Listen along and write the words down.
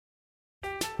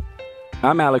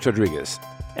I'm Alex Rodriguez.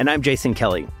 And I'm Jason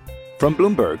Kelly. From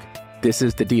Bloomberg, this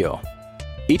is The Deal.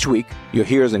 Each week, you'll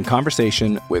hear us in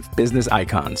conversation with business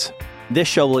icons. This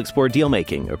show will explore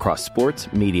deal-making across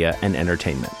sports, media, and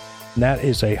entertainment. That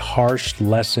is a harsh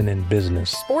lesson in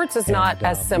business. Sports is not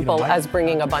as simple as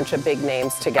bringing a bunch of big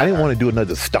names together. I didn't want to do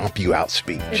another stomp you out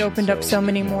speech. It opened up so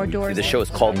many more doors. The show is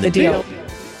called The Deal.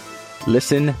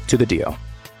 Listen to The Deal.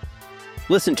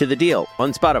 Listen to The Deal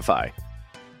on Spotify.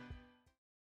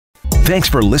 Thanks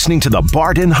for listening to the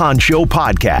Bart and Hahn Show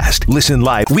podcast. Listen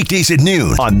live weekdays at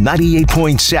noon on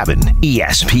 98.7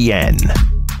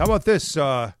 ESPN. How about this?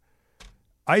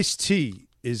 Ice-T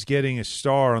is getting a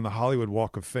star on the Hollywood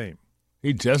Walk of Fame.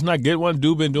 He does not get one.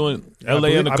 Dude been doing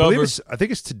L.A. Undercover. I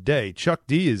think it's today. Chuck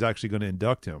D is actually going to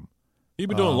induct him. He's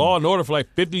been doing Law and Order for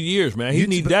like 50 years, man. He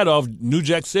needs that off New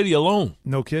Jack City alone.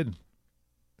 No kidding.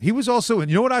 He was also,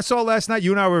 and you know what I saw last night?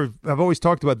 You and I have always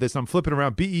talked about this. I'm flipping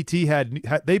around. BET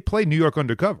they played New York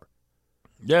Undercover.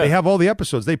 Yeah. They have all the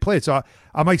episodes. They play it. So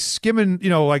I'm like skimming,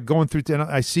 like going through, and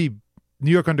I see New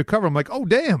York Undercover. I'm like, oh,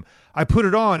 damn. I put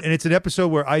it on, and it's an episode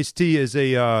where Ice-T is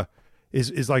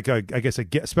is like a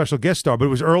special guest star, but it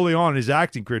was early on in his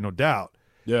acting career, no doubt.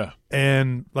 Yeah.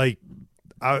 And like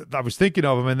I was thinking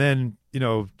of him, and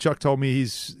then Chuck told me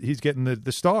he's getting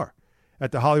the star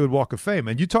at the Hollywood Walk of Fame.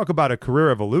 And you talk about a career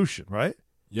evolution, right?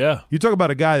 Yeah. You talk about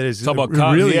a guy that is talk about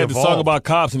really He had evolved. the song about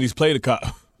cops, and he's played a cop.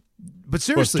 But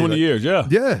seriously, for 20 years, yeah.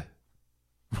 Yeah.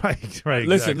 Right.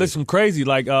 Listen, crazy.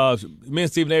 Like me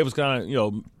and Stephen A was kind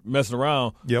of, messing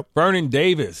around. Yep. Vernon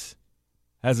Davis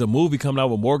has a movie coming out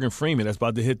with Morgan Freeman that's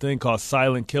about to hit thing called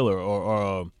Silent Killer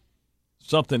or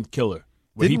something killer.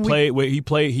 Where he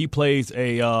plays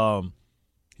a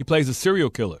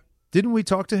serial killer. Didn't we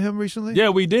talk to him recently?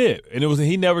 Yeah, we did, and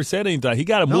he never said anything. He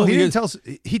got a movie. He didn't tell us.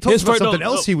 He told us about something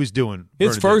else he was doing.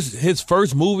 His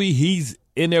first movie, he's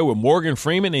in there with Morgan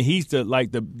Freeman, and he's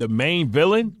the main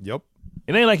villain. Yep.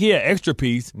 It ain't like he had extra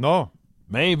piece. No,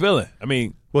 main villain. I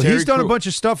mean, well, Terry he's done Crews. a bunch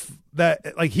of stuff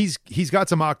that like he's got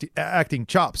some acting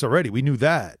chops already. We knew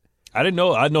that. I didn't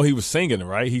know. I know he was singing,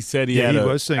 right? He said he had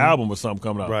an album or something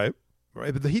coming out. Right.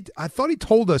 But I thought he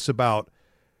told us about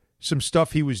some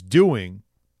stuff he was doing.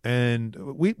 And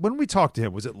when we talked to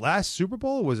him, was it last Super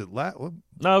Bowl? Or was it last?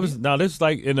 No, it was. No, this was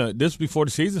like this was before the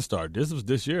season started. This was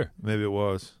this year. Maybe it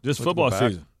was this football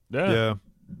season. Yeah.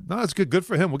 No, it's good. Good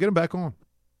for him. We'll get him back on.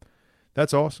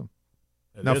 That's awesome.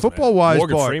 Now, football wise,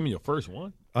 Morgan Bart, Freeman, your first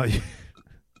one.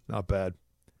 Not bad.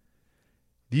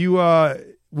 Do you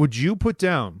would you put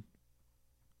down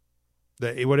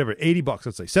the whatever $80?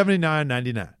 Let's say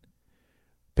 $79.99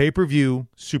 pay-per-view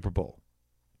Super Bowl.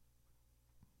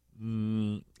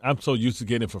 I'm so used to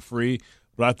getting it for free,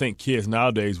 but I think kids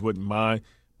nowadays wouldn't mind.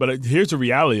 But here's the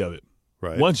reality of it.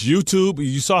 Right. Once YouTube,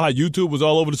 you saw how YouTube was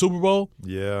all over the Super Bowl?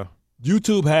 Yeah.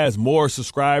 YouTube has more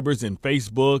subscribers than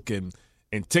Facebook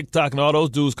and TikTok and all those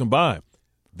dudes combined.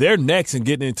 They're next in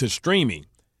getting into streaming.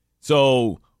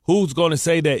 So who's going to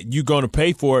say that you're going to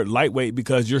pay for it lightweight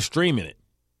because you're streaming it?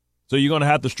 So you're going to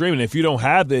have to stream it. If you don't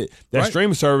have that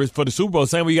streaming service for the Super Bowl,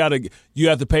 same way you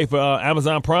have to pay for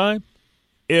Amazon Prime.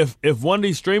 If one of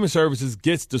these streaming services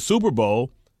gets the Super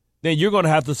Bowl, then you're going to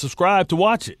have to subscribe to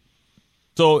watch it.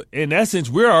 So, in essence,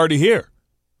 we're already here.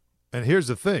 And here's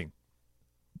the thing.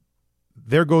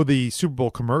 There go the Super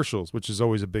Bowl commercials, which is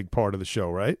always a big part of the show,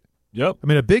 right? Yep. I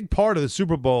mean, a big part of the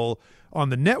Super Bowl on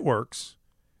the networks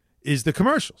is the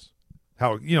commercials.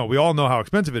 How we all know how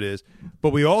expensive it is,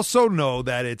 but we also know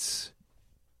that it's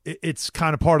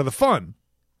kind of part of the fun.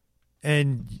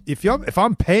 And if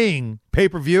I'm paying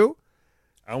pay-per-view,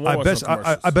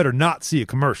 I better not see a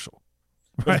commercial.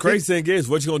 Right? The great thing is,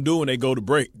 what you gonna do when they go to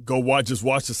break? Just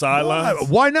watch the sidelines.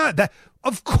 Why not?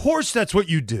 Of course, that's what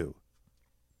you do.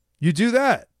 You do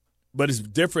that, but it's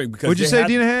different because. What'd you say,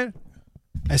 Dinahan?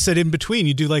 I said in between.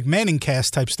 You do like Manning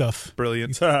cast type stuff.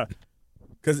 Brilliant.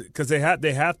 Because they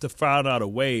have to find out a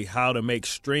way how to make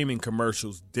streaming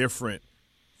commercials different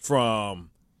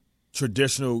from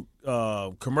traditional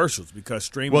commercials, because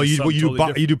streaming. Well,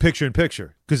 you do picture in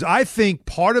picture, because I think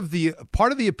part of the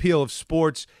appeal of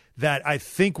sports that I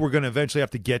think we're going to eventually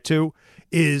have to get to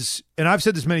is, and I've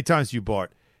said this many times to you,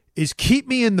 Bart, is keep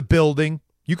me in the building.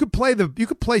 You could play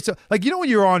so, like, when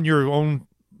you're on your own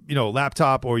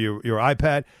laptop or your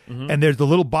iPad, and there's the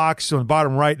little box on the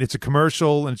bottom right, and it's a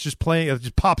commercial, and it's just playing. It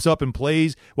just pops up and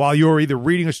plays while you're either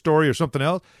reading a story or something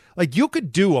else. Like, you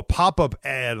could do a pop-up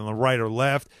ad on the right or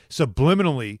left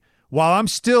subliminally while I'm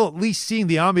still at least seeing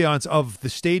the ambiance of the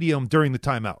stadium during the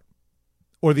timeout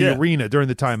or the arena during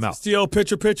the timeout. It's the old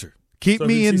picture. Keep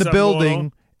me in the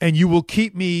building, and you will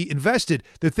keep me invested.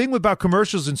 The thing about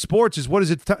commercials in sports is what's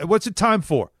it time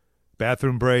for?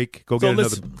 bathroom break, go get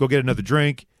another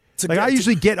drink. Like I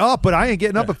usually get up, but I ain't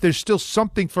getting up if there's still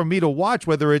something for me to watch,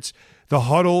 whether it's the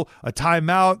huddle, a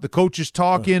timeout, the coach is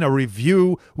talking, a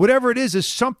review, whatever it is, there's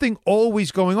something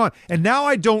always going on. And now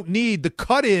I don't need the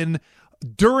cut-in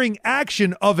during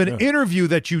action of an interview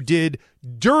that you did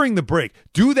during the break.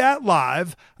 Do that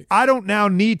live. I don't now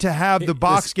need to have the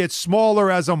box get smaller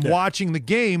as I'm watching the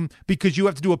game because you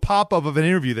have to do a pop-up of an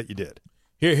interview that you did.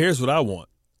 Here's what I want.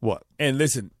 What? And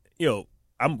listen,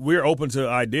 we're open to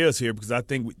ideas here because I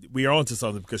think we are onto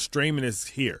something because streaming is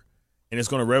here. And it's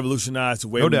going to revolutionize the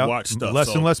way we watch stuff.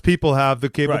 Less and less people have the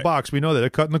cable box. We know that. They're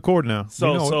cutting the cord now.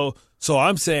 So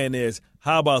I'm saying is,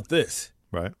 how about this?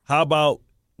 Right. How about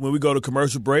when we go to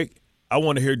commercial break, I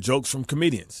want to hear jokes from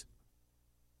comedians.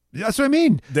 That's what I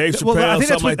mean. Dave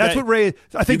Chappelle, that's what Ray.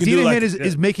 I think D. Man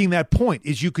is making that point.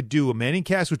 Is you could do a Manning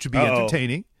cast, which would be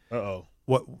entertaining.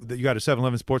 What you got? A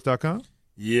 711sports.com?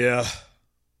 Yeah.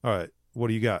 All right. What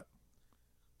do you got?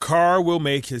 Carr will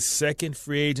make his second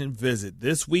free agent visit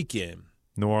this weekend.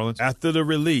 New Orleans? After the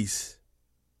release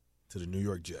to the New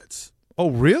York Jets. Oh,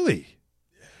 really?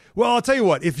 Yeah. Well, I'll tell you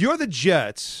what. If you're the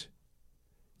Jets,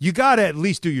 you got to at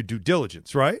least do your due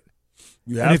diligence, right?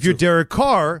 And if you're Derek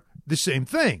Carr, the same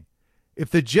thing. If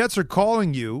the Jets are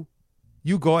calling you,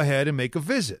 you go ahead and make a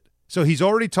visit. So he's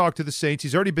already talked to the Saints.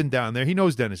 He's already been down there. He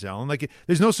knows Dennis Allen.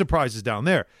 There's no surprises down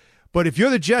there. But if you're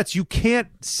the Jets, you can't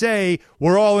say,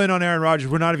 we're all in on Aaron Rodgers.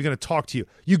 We're not even going to talk to you.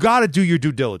 You got to do your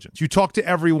due diligence. You talk to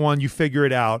everyone. You figure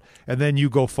it out, and then you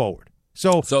go forward.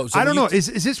 So I don't know. Is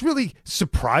this really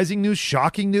surprising news,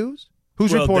 shocking news?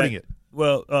 Who's reporting it?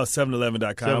 Well,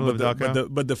 711.com.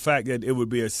 711.com. But the fact that it would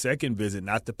be a second visit,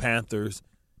 not the Panthers,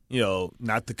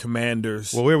 not the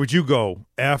Commanders. Well, where would you go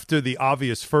after the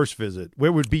obvious first visit?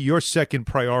 Where would be your second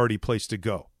priority place to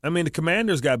go? I mean, the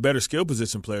Commanders got better skill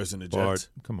position players than the Jets. Bart,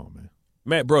 come on, man.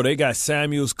 Matt, bro, they got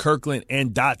Samuels, Kirkland,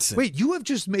 and Dotson. Wait, you have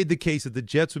just made the case that the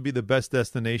Jets would be the best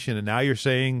destination, and now you're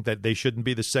saying that they shouldn't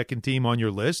be the second team on your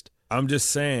list? I'm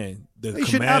just saying the Commanders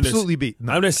should absolutely be.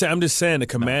 No. I'm just saying the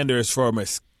Commanders from a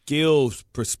skills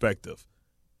perspective,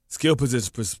 skill position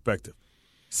perspective.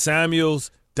 Samuels,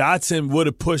 Dotson would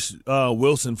have pushed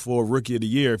Wilson for Rookie of the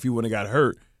Year if he wouldn't have got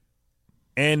hurt.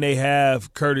 And they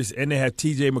have Curtis, and they have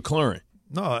T.J. McLaurin.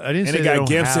 No, I didn't say they got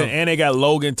Gibson, and they got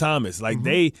Logan Thomas. Like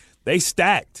they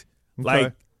stacked. Okay.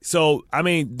 Like so. I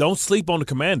mean, don't sleep on the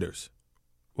Commanders.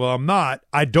 Well, I'm not.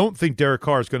 I don't think Derek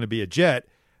Carr is going to be a Jet.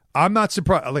 I'm not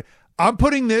surprised. Like, I'm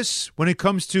putting this when it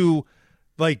comes to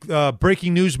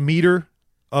breaking news meter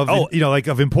of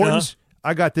of importance.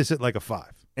 I got this at like a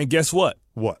 5. And guess what?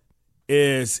 What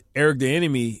is Eric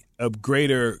Bieniemy a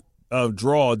greater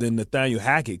draw than Nathaniel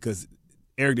Hackett? Because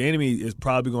Eric Bieniemy is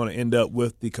probably going to end up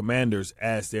with the Commanders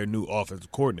as their new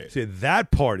offensive coordinator. See, that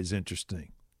part is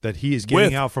interesting, that he is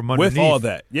getting out from underneath. With all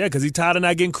that. Yeah, because he's tired of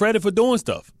not getting credit for doing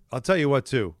stuff. I'll tell you what,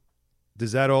 too.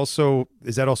 Is that also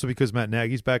because Matt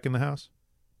Nagy's back in the house?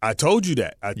 I told you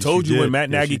that. I told you when Matt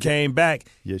Nagy came back.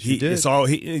 Yes, you did.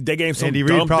 They gave some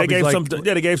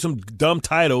they gave some dumb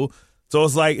title. So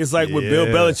it's like with Bill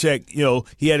Belichick,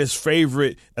 he had his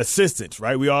favorite assistants,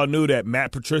 right? We all knew that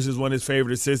Matt Patricia is one of his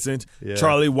favorite assistants. Yeah.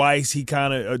 Charlie Weiss, he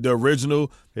kind of the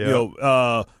original.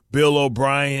 Yeah. Bill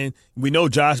O'Brien. We know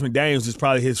Josh McDaniels is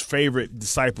probably his favorite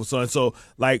disciple son. So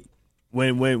like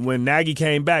when Nagy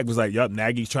came back, it was like, yup,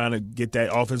 Nagy's trying to get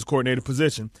that offensive coordinator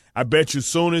position. I bet you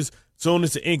soon as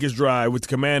the ink is dry with the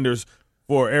Commanders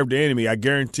for Eric Bieniemy, I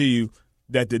guarantee you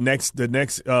that the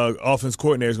next offense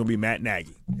coordinator is going to be Matt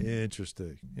Nagy.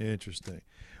 Interesting.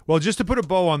 Well, just to put a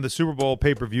bow on the Super Bowl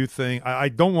pay-per-view thing, I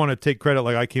don't want to take credit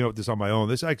like I came up with this on my own.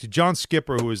 This actually, John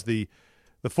Skipper, who is the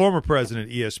former president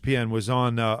of ESPN, was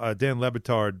on a Dan Le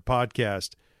Batard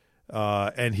podcast,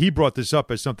 and he brought this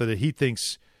up as something that he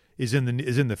thinks is in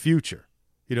the future.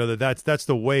 That's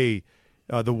the way.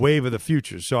 The wave of the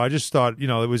future. So I just thought,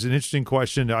 it was an interesting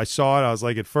question. I saw it. I was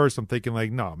like, at first, I'm thinking,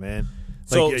 like, no, man.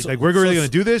 We're really going to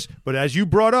do this. But as you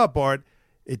brought up, Bart,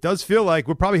 it does feel like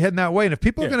we're probably heading that way. And if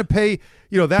people are going to pay,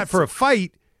 that for a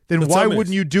fight, then why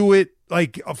wouldn't you do it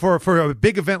like for a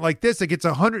big event like this that gets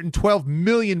 112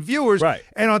 million viewers? Right.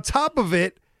 And on top of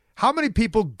it, how many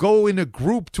people go in a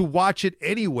group to watch it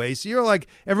anyway? So you're like,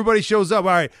 everybody shows up.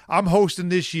 All right, I'm hosting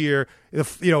this year.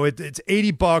 It's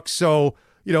 $80, so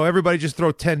everybody just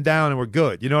throw 10 down and we're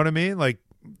good. You know what I mean? Like,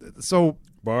 so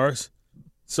bars.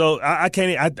 So I can't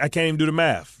even do the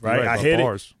math, right? I hit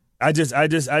bars. It. I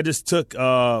just took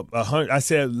 100. I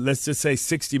said let's just say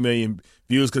 60 million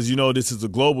views because this is a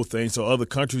global thing, so other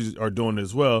countries are doing it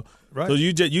as well. Right. So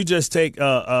you just take 80.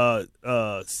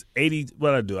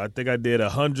 What I do? I think I did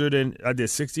 100 and I did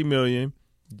 60 million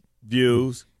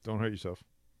views. Don't hurt yourself.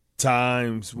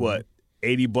 Times what?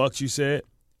 $80. You said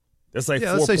that's like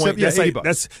let's say $80.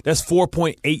 That's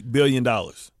 $4.8 billion.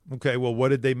 Okay, well, what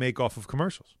did they make off of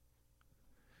commercials?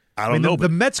 I don't know. The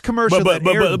Mets commercial that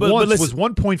aired once was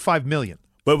 $1.5 million.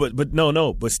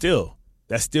 But still,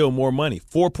 that's still more money.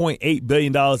 $4.8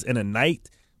 billion in a night.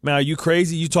 Man, are you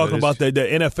crazy? You talking about the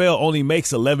NFL only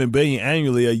makes $11 billion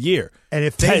annually a year, and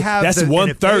if they have that's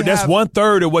 1/3. That's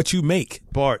 1/3 of what you make.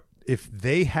 Bart, if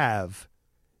they have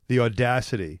the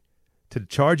audacity to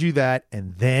charge you that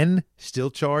and then still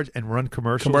charge and run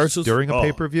commercials during a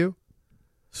pay-per-view,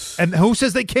 and who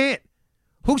says they can't?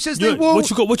 Who says they won't?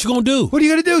 What you gonna do? What are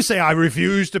you gonna do? Say I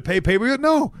refuse to pay pay-per-view?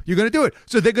 No, you're gonna do it.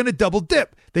 So they're gonna double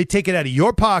dip. They take it out of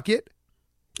your pocket.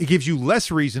 It gives you less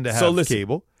reason to have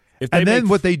cable. And then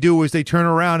what they do is they turn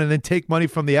around and then take money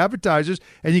from the advertisers,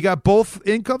 and you got both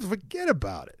incomes. Forget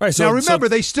about it. Right, now remember,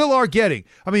 they still are getting.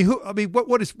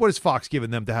 What is Fox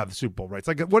giving them to have the Super Bowl rights?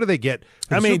 Like, what do they get?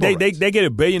 They get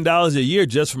 $1 billion a year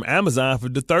just from Amazon for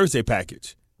the Thursday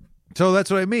package. So that's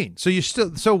what I mean.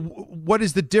 So what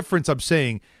is the difference? I'm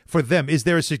saying for them, is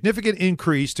there a significant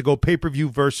increase to go pay-per-view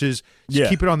versus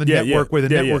keep it on the network where the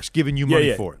network's giving you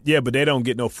money for it? Yeah, but they don't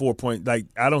get no 4 point. Like,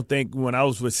 I don't think when I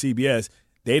was with CBS.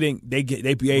 They gave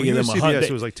them CBS,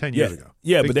 it was like 10 years ago.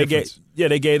 Yeah, but they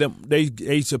gave them. They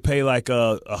used to pay like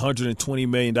 $120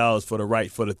 million for the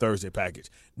right for the Thursday package.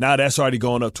 Now that's already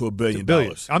going up to $1 billion.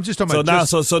 I'm just talking about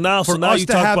so now us you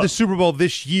to have the Super Bowl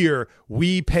this year,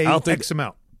 we pay X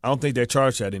amount. I don't think they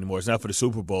charge that anymore. It's not for the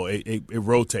Super Bowl. It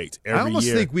rotates every year. I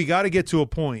almost think we got to get to a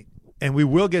point, and we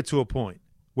will get to a point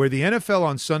where the NFL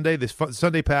on Sunday, this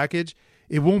Sunday package.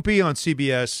 It won't be on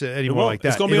CBS anymore like that.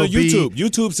 It's going to be on YouTube.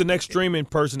 YouTube's the next streaming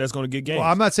person that's going to get games. Well,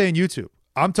 I'm not saying YouTube.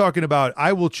 I'm talking about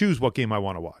I will choose what game I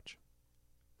want to watch.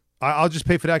 I'll just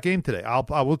pay for that game today.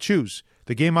 I will choose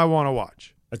the game I want to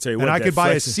watch. I tell you what, and I could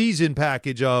buy a season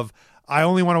package of I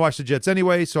only want to watch the Jets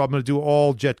anyway, so I'm going to do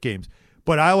all Jet games.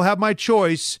 But I'll have my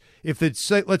choice if let's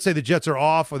say the Jets are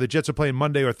off or the Jets are playing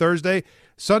Monday or Thursday.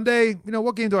 Sunday,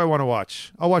 what game do I want to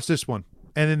watch? I'll watch this one.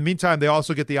 And in the meantime, they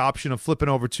also get the option of flipping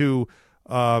over to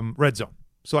Red Zone,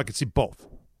 so I could see both.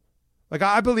 Like,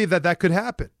 I believe that could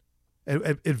happen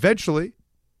eventually.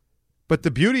 But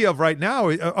the beauty of right now,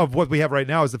 of what we have right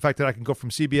now, is the fact that I can go from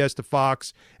CBS to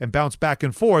Fox and bounce back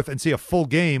and forth and see a full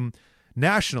game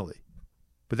nationally.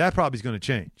 But that probably is going to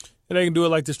change. And they can do it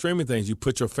like the streaming things. You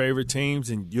put your favorite teams,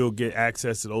 and you'll get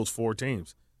access to those 4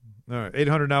 teams. All right,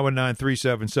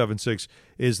 800-919-3776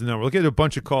 is the number. Look at a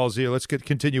bunch of calls here. Let's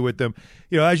continue with them.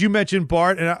 As you mentioned,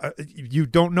 Bart, and you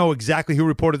don't know exactly who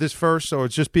reported this first, so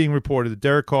it's just being reported that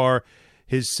Derek Carr,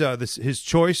 his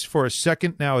choice for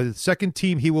the second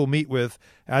team he will meet with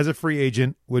as a free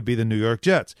agent would be the New York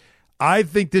Jets. I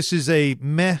think this is a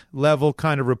meh-level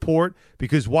kind of report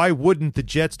because why wouldn't the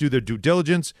Jets do their due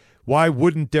diligence? Why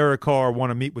wouldn't Derek Carr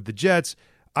want to meet with the Jets?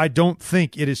 I don't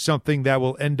think it is something that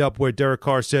will end up where Derek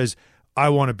Carr says, I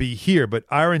want to be here. But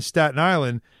Ira in Staten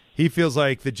Island, he feels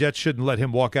like the Jets shouldn't let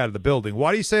him walk out of the building.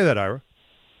 Why do you say that, Ira?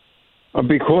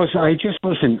 Because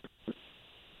listen,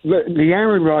 the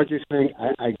Aaron Rodgers thing,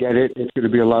 I get it. It's going to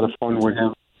be a lot of fun with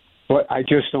him. But I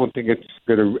just don't think it's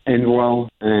going to end well.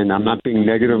 And I'm not being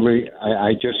negatively.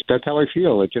 That's how I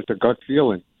feel. It's just a gut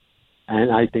feeling. And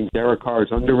I think Derek Carr is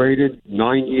underrated.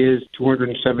 9 years,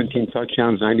 217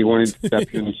 touchdowns, 91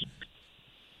 interceptions,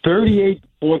 38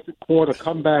 fourth quarter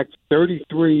comebacks,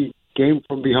 33 game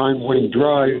from behind winning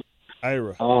drives.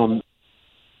 Ira. 5-6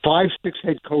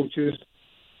 head coaches.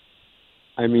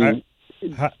 I mean,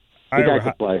 the guy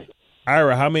could play.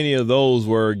 Ira, how many of those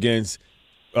were against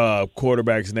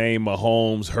quarterbacks named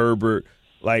Mahomes, Herbert?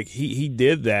 Like, he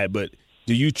did that, but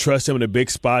do you trust him in a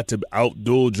big spot to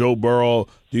outduel Joe Burrow?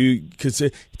 Do you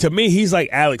consider? To me, he's like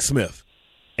Alex Smith,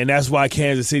 and that's why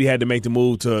Kansas City had to make the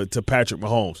move to Patrick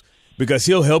Mahomes, because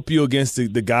he'll help you against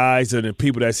the guys and the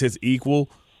people that's his equal,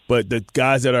 but the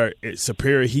guys that are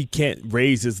superior, he can't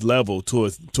raise his level to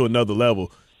another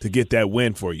level to get that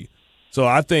win for you. So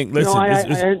I think, listen,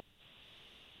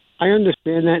 I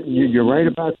understand that. You're right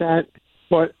about that,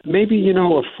 but maybe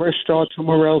a fresh start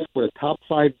somewhere else with a top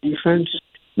 5 defense.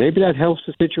 Maybe that helps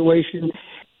the situation.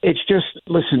 It's just,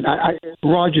 listen,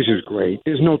 Rodgers is great.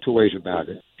 There's no two ways about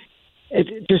it.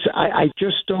 I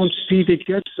just don't see the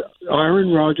Jets,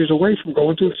 Aaron Rodgers, away from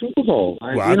going to a Super Bowl.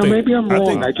 Maybe I'm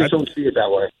wrong. I just don't see it that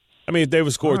way. I mean, if they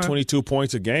would score 22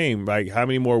 points a game, like how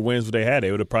many more wins would they have?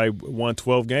 They would have probably won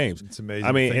 12 games. It's amazing.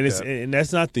 I mean, and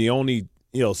that's not the only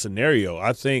scenario.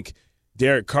 I think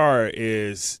Derek Carr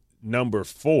is number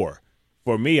 4.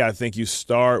 For me, I think you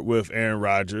start with Aaron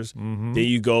Rodgers. Mm-hmm. Then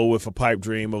you go with a pipe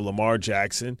dream of Lamar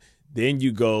Jackson. Then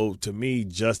you go, to me,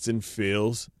 Justin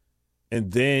Fields.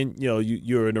 And then,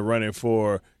 you're in the running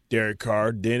for Derek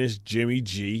Carr, then it's Jimmy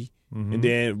G, and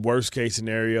then worst case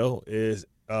scenario is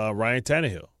Ryan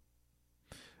Tannehill.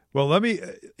 Well, let me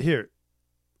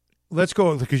let's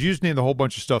go, because you just named a whole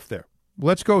bunch of stuff there.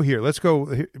 Let's go here. Let's go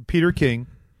here. Peter King,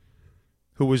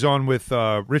 who was on with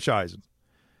Rich Eisen,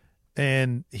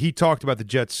 and he talked about the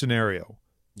Jets scenario.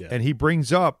 Yeah. And he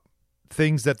brings up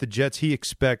things that the Jets he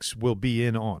expects will be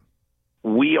in on.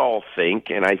 We all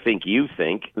think, and I think you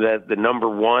think, that the number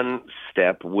one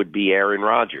step would be Aaron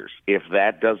Rodgers. If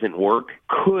that doesn't work,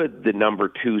 could the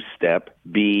number two step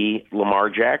be Lamar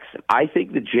Jackson? I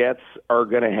think the Jets are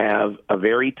going to have a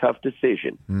very tough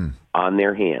decision on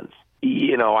their hands.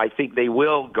 You know, I think they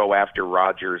will go after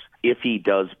Rodgers if he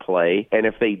does play. And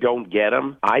if they don't get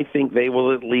him, I think they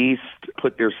will at least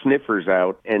put their sniffers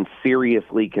out and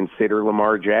seriously consider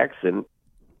Lamar Jackson.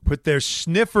 Put their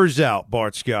sniffers out,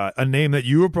 Bart Scott, a name that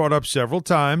you have brought up several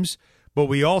times, but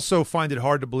we also find it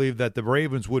hard to believe that the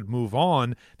Ravens would move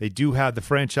on. They do have the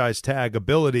franchise tag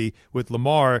ability with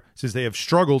Lamar since they have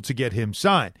struggled to get him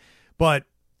signed. But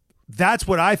that's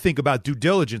what I think about due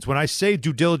diligence. When I say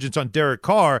due diligence on Derek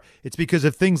Carr, it's because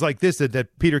of things like this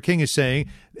that Peter King is saying.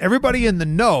 Everybody in the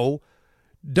know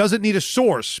doesn't need a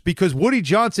source because Woody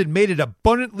Johnson made it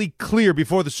abundantly clear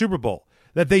before the Super Bowl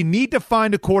that they need to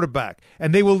find a quarterback,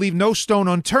 and they will leave no stone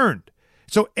unturned.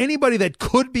 So anybody that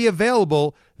could be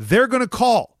available, they're going to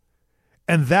call,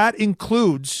 and that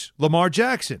includes Lamar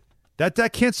Jackson.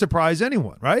 That can't surprise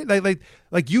anyone, right?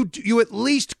 Like you at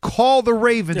least call the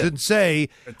Ravens and say,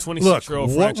 a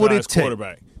 26-year-old what would it take?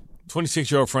 Quarterback,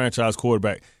 26-year-old franchise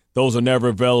quarterback. Those are never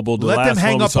available. The Let last them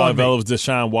hang one we up saw on available me. was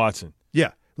Deshaun Watson.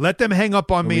 Yeah, let them hang up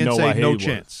on me and say no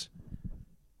chance.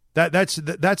 That's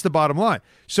the bottom line.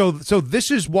 So this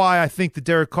is why I think the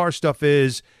Derek Carr stuff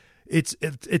is it's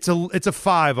a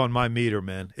 5 on my meter,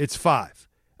 man. It's 5.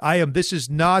 This is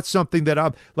not something that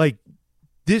I'm like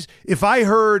this. If I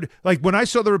heard, like when I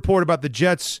saw the report about the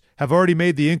Jets have already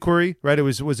made the inquiry, right? It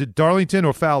was it Darlington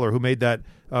or Fowler who made that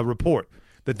report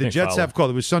that the Jets have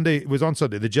called. It was Sunday. It was on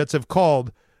Sunday. The Jets have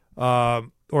called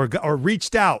or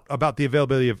reached out about the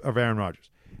availability of Aaron Rodgers,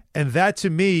 and that to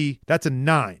me that's a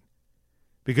 9.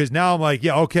 Because now I'm like,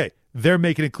 yeah, okay, they're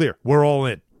making it clear. We're all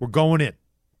in. We're going in.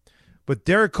 But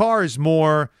Derek Carr is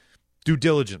more due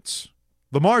diligence.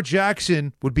 Lamar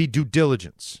Jackson would be due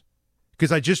diligence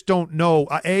because I just don't know.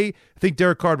 I think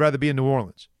Derek Carr would rather be in New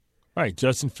Orleans. Right.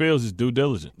 Justin Fields is due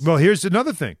diligence. Well, here's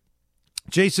another thing.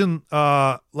 Jason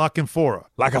Lockenfora.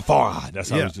 Lockenfora. That's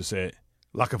how I used to say it.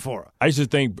 Lockenfora. I used to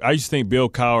think Bill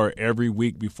Cowher every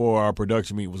week before our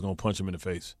production meeting was going to punch him in the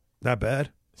face. That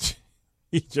bad?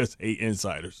 He just hate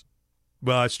insiders.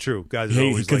 Well, that's true, guys.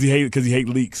 Because he hate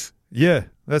leaks. Yeah,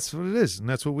 that's what it is, and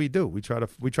that's what we do. We try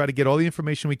to get all the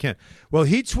information we can. Well,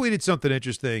 he tweeted something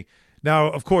interesting. Now,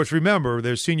 of course, remember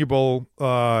there's Senior Bowl,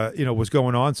 was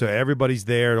going on, so everybody's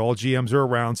there. All GMs are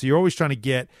around, so you're always trying to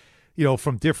get,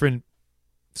 from different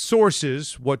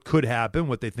sources what could happen,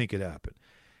 what they think could happen.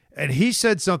 And he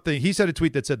said something. He said a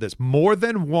tweet that said this: more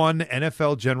than one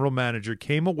NFL general manager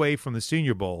came away from the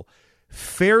Senior Bowl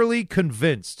fairly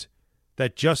convinced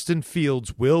that Justin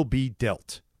Fields will be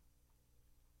dealt.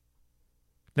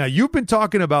 Now, you've been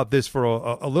talking about this for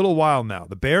a little while now.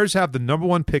 The Bears have the number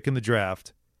 1 pick in the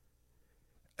draft,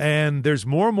 and there's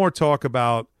more and more talk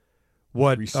about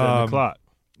what resetting the clock.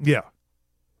 Yeah.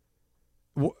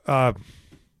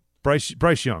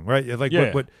 Bryce Young, right? Like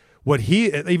what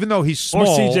he, even though he's small,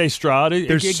 or C.J. Stroud.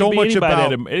 There's so much about.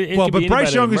 But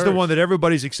Bryce Young is the emerge. one that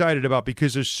everybody's excited about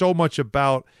because there's so much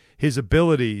about his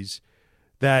abilities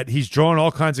that he's drawn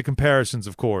all kinds of comparisons,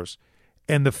 of course.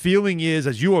 And the feeling is,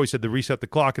 as you always said, to reset the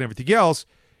clock and everything else,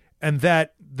 and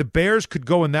that the Bears could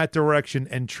go in that direction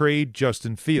and trade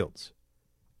Justin Fields.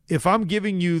 If I'm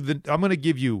giving you I'm going to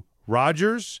give you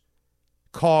Rodgers,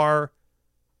 Carr,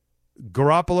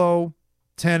 Garoppolo,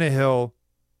 Tannehill,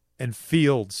 and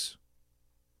Fields.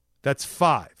 That's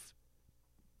 5.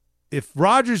 If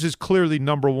Rodgers is clearly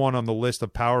number 1 on the list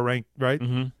of power rank, right?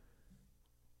 Mm-hmm.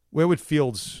 Where would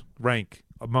Fields rank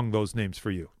among those names for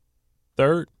you?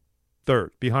 Third.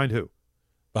 Behind who?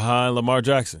 Behind Lamar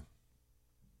Jackson.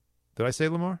 Did I say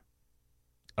Lamar?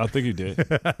 I think you did.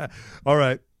 All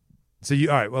right. So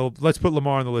all right, well, let's put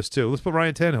Lamar on the list too. Let's put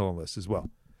Ryan Tannehill on the list as well.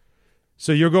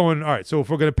 So you're going, all right, so if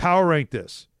we're going to power rank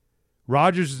this,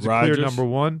 Rodgers is the clear number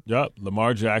 1. Yep.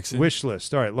 Lamar Jackson. Wish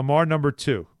list. All right, Lamar number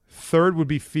 2. 3rd would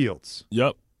be Fields.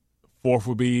 Yep. 4th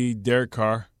would be Derek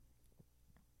Carr.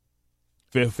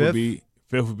 5th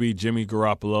would be Jimmy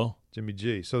Garoppolo. Jimmy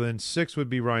G. So then 6 would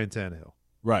be Ryan Tannehill.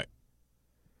 Right.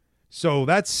 So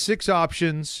that's 6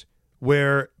 options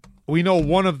where we know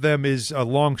one of them is a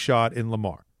long shot in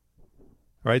Lamar.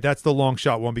 Right? That's the long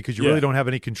shot one because you really don't have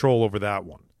any control over that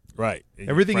one. Right.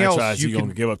 Everything else you're going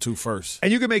to give up to first.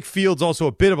 And you can make Fields also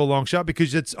a bit of a long shot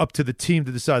because it's up to the team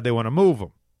to decide they want to move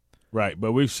him. Right,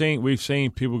 but we've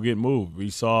seen people get moved.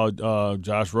 We saw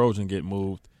Josh Rosen get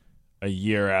moved a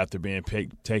year after being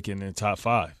taken in top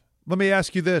 5. Let me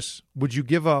ask you this. Would you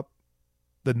give up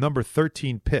the number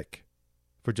 13 pick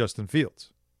for Justin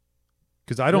Fields?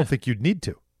 Because I don't think you'd need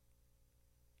to.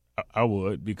 I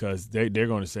would, because they're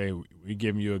going to say, we're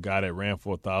giving you a guy that ran for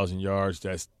 1,000 yards.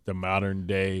 That's the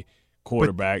modern-day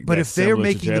quarterback. But if they're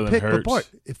making the pick,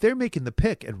 if they're making the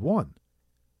pick at 1,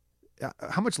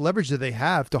 how much leverage do they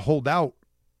have to hold out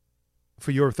for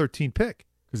your 13 pick?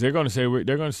 Because they're going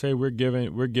to say we're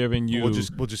giving you we'll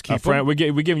just keep we're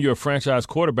giving you a franchise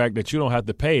quarterback that you don't have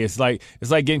to pay. It's like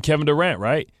getting Kevin Durant,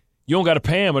 right? You don't got to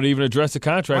pay him or even address the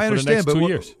contract for the next 2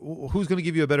 years. Who's going to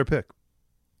give you a better pick?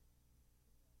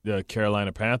 The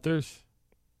Carolina Panthers,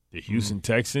 the Houston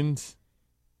Texans.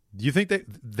 Do you think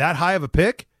that high of a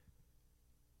pick?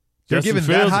 They're Justin giving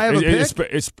Fields, that high of a pick?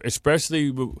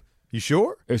 Especially. You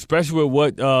sure? Especially with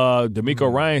what D'Amico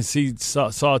Ryans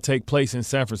saw take place in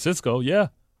San Francisco. Yeah.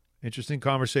 Interesting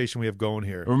conversation we have going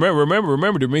here.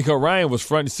 Remember, D'Amico Ryan was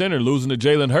front and center losing to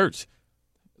Jalen Hurts.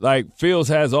 Like, Fields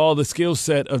has all the skill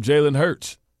set of Jalen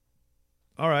Hurts.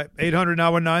 All right,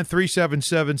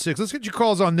 800-919-3776. Let's get your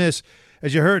calls on this.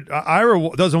 As you heard,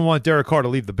 Ira doesn't want Derek Carr to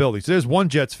leave the building. So there's one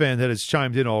Jets fan that has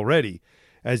chimed in already.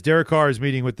 As Derek Carr is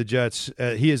meeting with the Jets,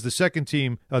 he is the second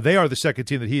team. They are the second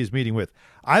team that he is meeting with.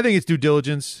 I think it's due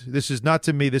diligence. This is not,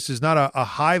 to me, this is not a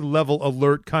high-level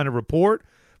alert kind of report,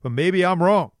 but maybe I'm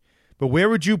wrong. But where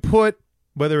would you put,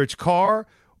 whether it's Carr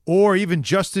or even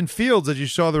Justin Fields, as you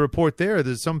saw the report there?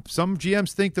 There's some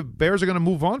GMs think the Bears are going to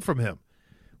move on from him.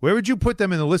 Where would you put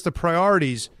them in the list of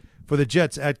priorities for the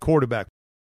Jets at quarterback?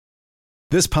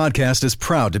 This podcast is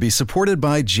proud to be supported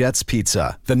by Jets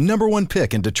Pizza, the #1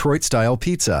 pick in Detroit-style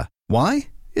pizza. Why?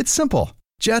 It's simple.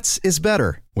 Jets is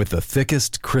better. With the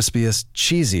thickest, crispiest,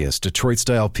 cheesiest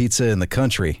Detroit-style pizza in the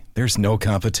country, there's no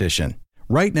competition.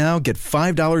 Right now, get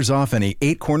 $5 off any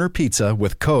 8-corner pizza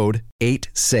with code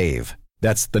 8SAVE.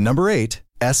 That's the number 8,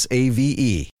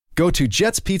 S-A-V-E. Go to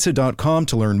jetspizza.com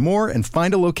to learn more and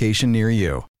find a location near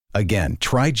you. Again,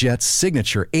 try Jet's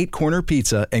signature 8-corner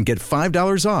pizza and get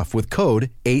 $5 off with code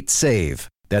 8SAVE.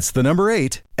 That's the number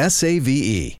 8,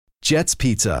 S-A-V-E. Jet's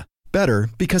Pizza. Better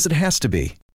because it has to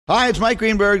be. Hi, it's Mike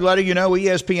Greenberg letting you know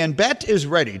ESPN Bet is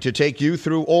ready to take you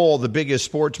through all the biggest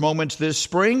sports moments this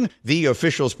spring. The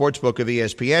official sportsbook of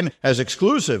ESPN has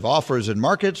exclusive offers and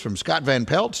markets from Scott Van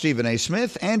Pelt, Stephen A.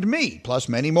 Smith, and me, plus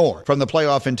many more. From the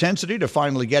playoff intensity to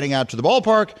finally getting out to the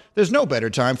ballpark, there's no better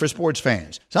time for sports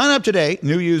fans. Sign up today.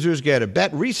 New users get a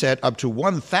bet reset up to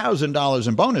 $1,000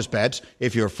 in bonus bets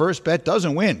if your first bet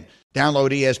doesn't win.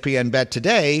 Download ESPN Bet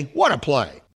today. What a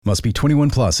play. Must be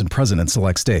 21 plus and present in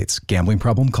select states. Gambling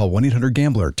problem? Call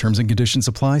 1-800-GAMBLER. Terms and conditions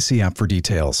apply. See app for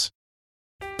details.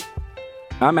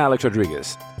 I'm Alex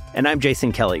Rodriguez. And I'm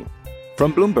Jason Kelly.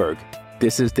 From Bloomberg,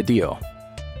 this is The Deal.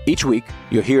 Each week,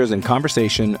 you'll hear us in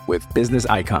conversation with business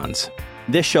icons.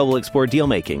 This show will explore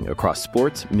deal-making across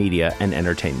sports, media, and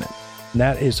entertainment. And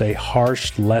that is a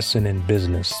harsh lesson in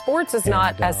business. Sports is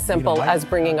not as simple as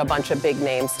bringing a bunch of big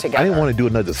names together. I didn't want to do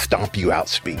another stomp you out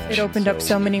speech. It opened up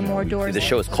so many more doors. The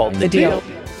show is called The Deal.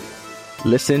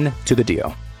 Listen to The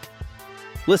Deal.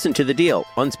 Listen to The Deal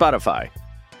on Spotify.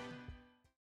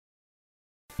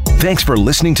 Thanks for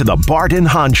listening to the Bart and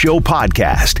Hahn Show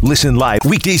podcast. Listen live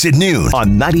weekdays at noon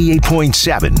on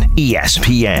 98.7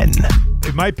 ESPN.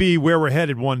 It might be where we're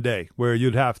headed one day, where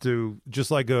you'd have to,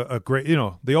 just like a great,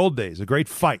 the old days, a great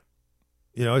fight.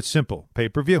 It's simple.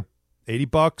 Pay-per-view. $80,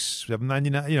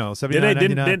 $7.99,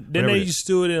 $79.99. Didn't they used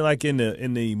to do it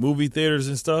in the movie theaters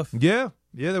and stuff? Yeah,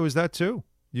 there was that too.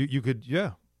 You could,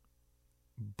 yeah.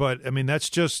 But I mean, that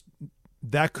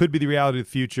could be the reality of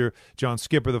the future. John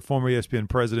Skipper, the former ESPN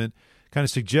president, kind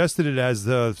of suggested it as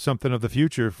something of the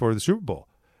future for the Super Bowl.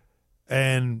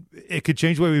 And it could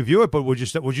change the way we view it, but would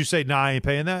you say, nah, I ain't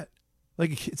paying that?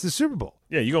 Like, it's the Super Bowl.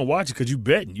 Yeah, you're going to watch it because you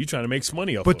betting. You're trying to make some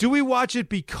money off of it. But do we watch it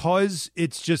because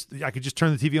it's just, I could just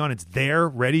turn the TV on, it's there,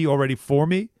 ready already for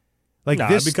me? Like,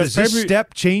 does this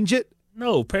step change it?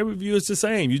 No, pay-per-view is the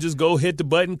same. You just go hit the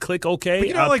button, click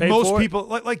OK. But most people,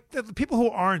 like the people who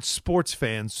aren't sports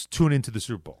fans tune into the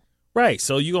Super Bowl. Right,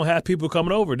 so you're going to have people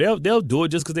coming over. They'll do it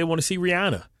just because they want to see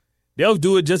Rihanna. They'll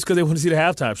do it just because they want to see the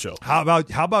halftime show. How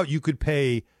about you could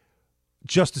pay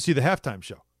just to see the halftime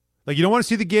show? Like, you don't want to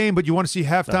see the game, but you want to see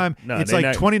halftime. No, it's like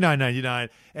 $29.99,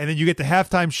 and then you get the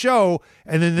halftime show,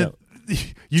 and then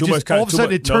all of a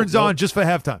sudden it turns on just for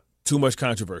halftime. Too much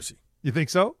controversy. You think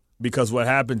so? Because what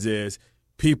happens is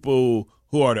people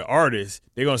who are the artists,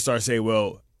 they're going to start saying,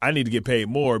 well, I need to get paid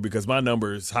more because my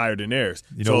number is higher than theirs.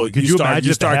 You know, could you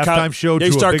imagine if the halftime show drew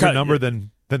a bigger number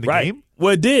than the game?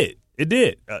 Well, it did. It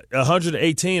did.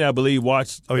 118, I believe,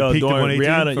 watched during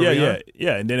Rihanna.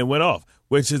 Yeah, and then it went off,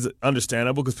 which is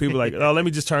understandable because people are like, oh, let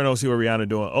me just turn on see what Rihanna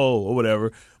doing, or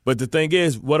whatever. But the thing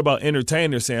is, what about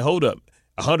entertainers saying, hold up,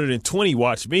 120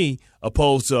 watch me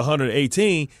opposed to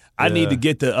 118? I need to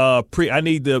get the I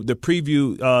need the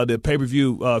preview, the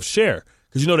pay-per-view share,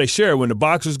 because they share when the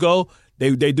boxers go.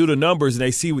 They do the numbers and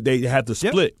they see what they have to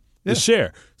split the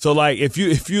share. So like if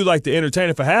you like the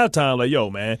entertainer for halftime, like, yo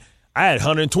man, I had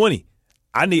 120.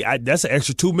 That's an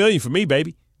extra $2 million for me,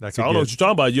 baby. So I don't know what you're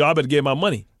talking about. Y'all better get my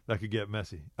money. That could get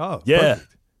messy. Oh, yeah.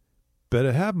 Perfect.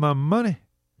 Better have my money.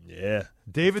 Yeah.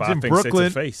 David's in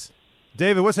Brooklyn.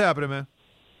 David, what's happening, man?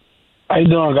 How you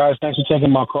doing, guys? Thanks for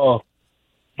taking my call.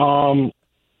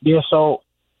 So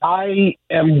I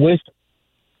am with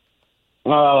a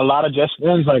lot of Jets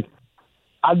fans. Like,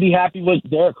 I'd be happy with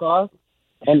Derek Carr,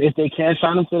 and if they can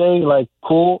sign him today, like,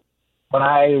 cool. But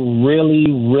I really,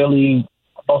 really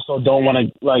also don't want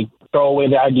to, like, throw away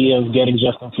the idea of getting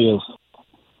Justin Fields.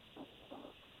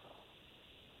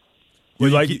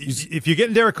 Well, if you're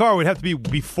getting Derek Carr, it would have to be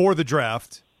before the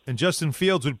draft, and Justin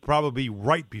Fields would probably be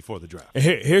right before the draft.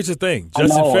 Here's the thing.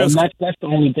 Justin Fields. That's the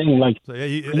only thing. Like, so,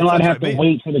 I'd have to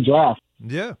wait for the draft.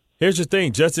 Yeah. Here's the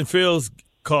thing. Justin Fields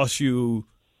costs you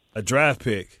a draft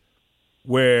pick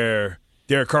where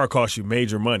Derek Carr costs you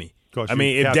major money. I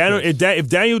mean, if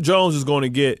Daniel Jones is going to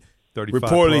get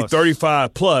reportedly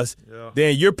 35 plus,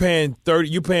 then you're paying 30.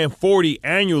 You're paying 40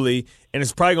 annually, and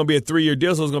it's probably going to be a 3-year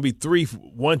deal, so it's going to be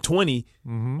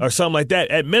 $120 or something like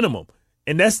that at minimum,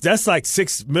 and that's like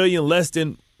 $6 million less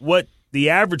than what the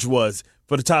average was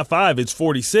for the top 5. It's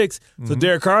 46. So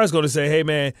Derek Carr is going to say, "Hey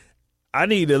man, I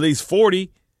need at least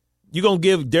 40." You gonna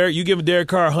give giving Derek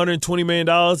Carr $120 million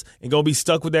and gonna be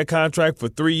stuck with that contract for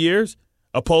 3 years?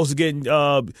 Opposed to getting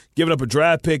giving up a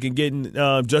draft pick and getting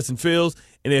Justin Fields,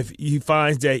 and if he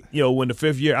finds that when the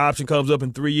 5th year option comes up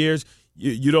in 3 years,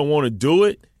 you don't want to do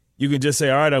it, you can just say,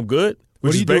 all right, I'm good.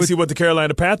 Which is basically what the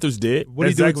Carolina Panthers did.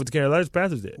 That's exactly what the Carolina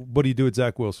Panthers did. What do you do with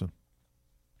Zach Wilson?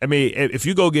 I mean, if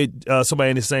you go get somebody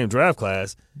in the same draft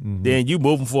class, then you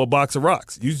move them for a box of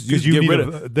rocks. You get rid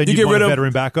of a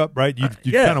veteran backup, right?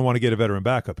 You kind of want to get a veteran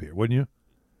backup here, wouldn't you?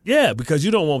 Yeah, because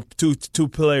you don't want two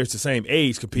players the same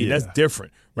age competing. That's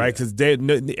different, right? Because they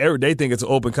think it's an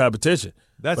open competition.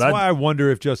 That's why I wonder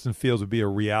if Justin Fields would be a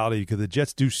reality, because the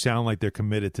Jets do sound like they're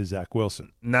committed to Zach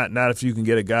Wilson. Not if you can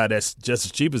get a guy that's just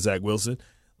as cheap as Zach Wilson.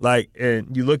 Like,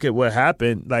 and you look at what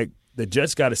happened. Like, the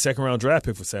Jets got a 2nd-round draft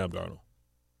pick for Sam Darnold.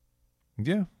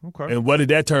 Yeah, okay. And what did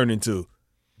that turn into?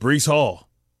 Breece Hall.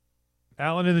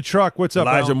 Alan in the truck. What's up,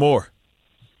 Elijah Alan? Moore.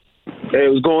 Hey,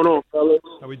 what's going on, fellas?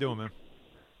 How we doing, man?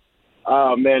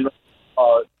 Man,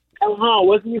 Alan,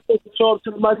 wasn't you supposed to show up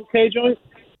to the Michael K joint?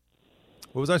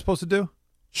 What was I supposed to do?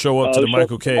 Show up to the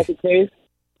Michael K.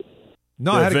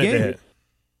 No, I had a game.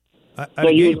 So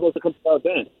you were supposed to come to that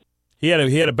event. He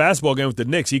had a basketball game with the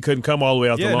Knicks. He couldn't come all the way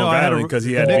out to Long Island because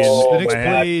he had to be the Knicks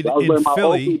played in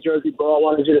Philly. My jersey, bro. I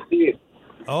wanted you to see it.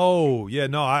 Oh yeah,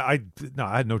 no, I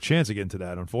had no chance of getting to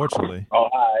that, unfortunately. Oh,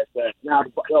 all right, now,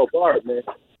 yo, Bart, man.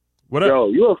 What up? Yo,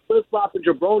 you're a flip-flopper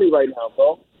jabroni right now,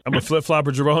 bro. I'm a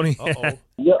flip-flopper jabroni.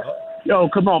 Yo,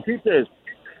 come on, peep this.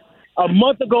 A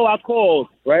month ago, I called,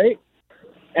 right,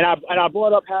 and I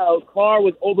brought up how Carr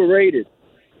was overrated,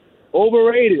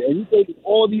 and you gave me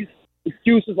all these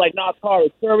excuses like, nah, Carr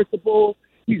is serviceable.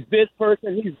 He's this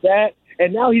person, he's that,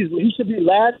 and now he should be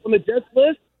last on the Jets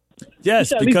list. Yes,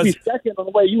 he should because at least be second on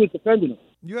the way you was defending him.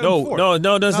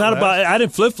 No, that's not about. I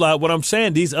didn't flip flop. What I'm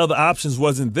saying, these other options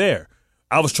wasn't there.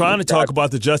 I was trying to talk about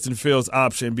the Justin Fields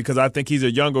option because I think he's a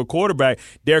younger quarterback.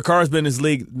 Derek Carr's been in this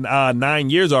league 9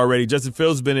 years already. Justin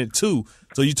Fields has been in 2.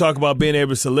 So you talk about being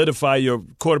able to solidify your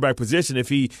quarterback position if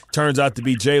he turns out to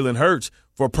be Jalen Hurts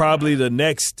for probably the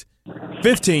next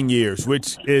 15 years,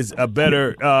 which is a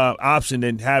better option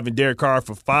than having Derek Carr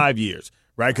for 5 years,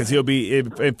 right? Because he'll be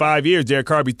in 5 years, Derek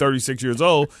Carr will be 36 years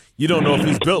old. You don't know if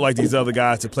he's built like these other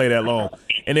guys to play that long.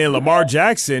 And then Lamar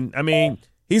Jackson, I mean,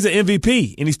 he's an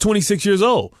MVP, and he's 26 years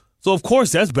old. So, of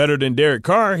course, that's better than Derek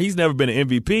Carr. He's never been an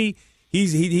MVP.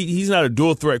 He's not a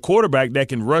dual-threat quarterback that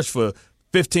can rush for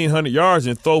 1,500 yards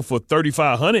and throw for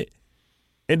 3,500.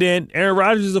 And then Aaron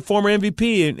Rodgers is a former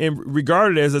MVP and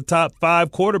regarded as a top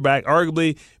 5 quarterback,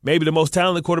 arguably maybe the most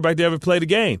talented quarterback to ever play the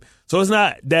game. So it's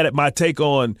not that my take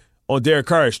on Derek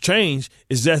Carr has changed.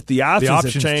 It's just the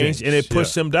options have changed, and it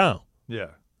pushed him down.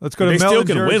 Yeah. Let's go to Mel. They still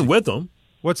can Jersey. win with them.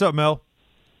 What's up, Mel?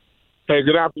 Hey,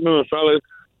 good afternoon, fellas.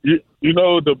 You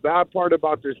know, the bad part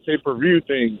about this pay-per-view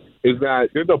thing is that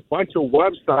there's a bunch of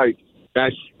websites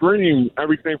that stream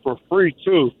everything for free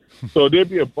too. So there'd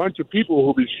be a bunch of people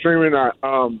who'll be streaming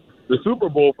the Super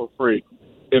Bowl for free.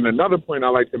 And another point I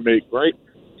like to make, right?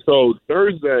 So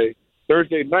Thursday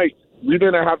night, we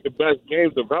didn't have the best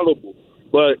games available,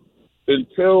 but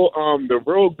until the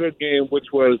real good game, which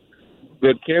was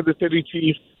the Kansas City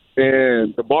Chiefs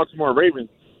and the Baltimore Ravens,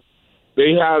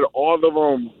 they had all of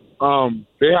them.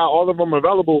 They had all of them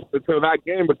available until that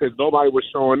game because nobody was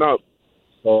showing up.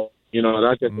 So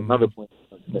that's just another point.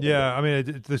 Yeah, I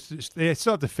mean, they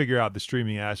still have to figure out the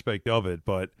streaming aspect of it,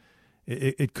 but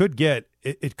it could get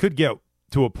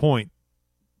to a point,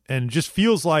 and it just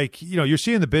feels like you're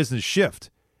seeing the business shift.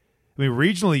 I mean,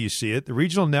 regionally you see it. The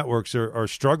regional networks are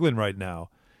struggling right now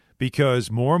because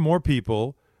more and more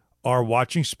people are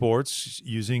watching sports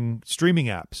using streaming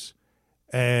apps.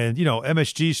 And,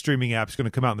 MSG streaming app is going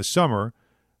to come out in the summer.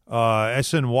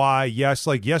 SNY, yes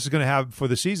is going to have for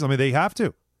the season. I mean, they have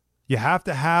to. You have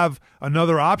to have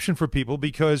another option for people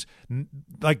because,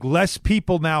 less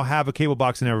people now have a cable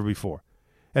box than ever before.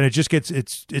 And it just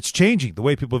it's changing the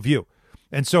way people view.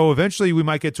 And so eventually we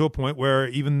might get to a point where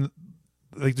even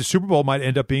the Super Bowl might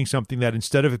end up being something that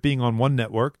instead of it being on one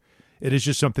network, it is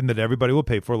just something that everybody will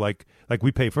pay for, like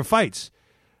we pay for fights.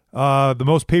 The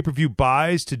most pay-per-view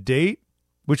buys to date,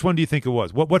 which one do you think it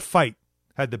was? What fight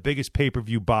had the biggest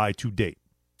pay-per-view buy to date?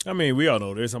 I mean, we all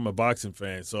know this. I'm a boxing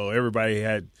fan, so everybody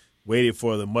had waited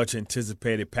for the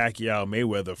much-anticipated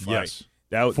Pacquiao-Mayweather fight. Yes.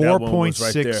 That one was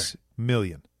right there. 4.6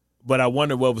 million. But I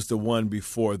wonder what was the one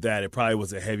before that. It probably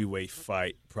was a heavyweight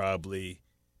fight, probably.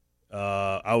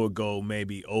 I would go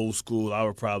maybe old school. I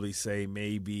would probably say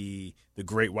maybe the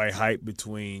Great White Hype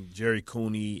between Jerry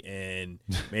Cooney and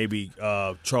maybe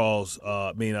Larry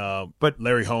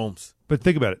Holmes. But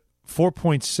think about it,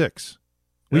 4.6.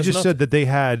 We That's just nothing. said that they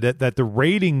had that the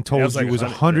rating told you was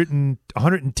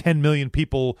 110 million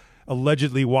people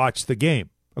allegedly watched the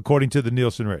game, according to the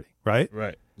Nielsen rating, right?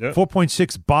 Right. Yep.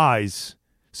 4.6 buys.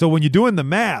 So when you're doing the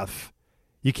math,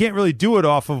 you can't really do it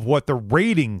off of what the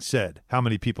rating said, how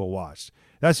many people watched.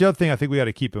 That's the other thing I think we got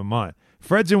to keep in mind.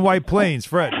 Fred's in White Plains.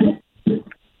 Fred.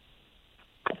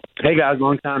 Hey, guys,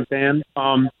 long-time fan.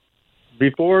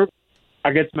 Before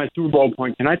I get to my Super Bowl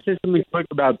point, can I say something quick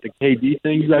about the KD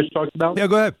thing you guys talked about? Yeah,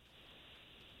 go ahead.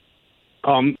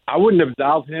 I wouldn't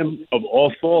absolve him of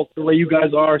all fault the way you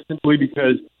guys are, simply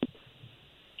because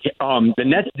the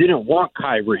Nets didn't want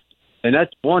Kyrie. The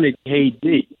Nets wanted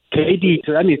KD.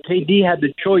 So that means KD had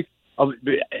the choice of,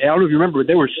 I don't know if you remember, but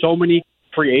there were so many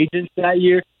free agents that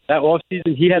year, that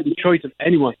offseason. He had the choice of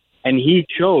anyone, and he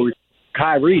chose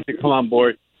Kyrie to come on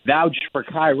board, vouched for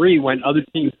Kyrie when other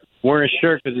teams weren't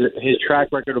sure because of his track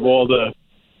record of all the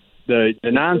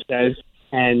nonsense.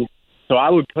 And so I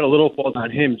would put a little fault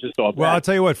on him just off that. Well, I'll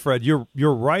tell you what, Fred, you're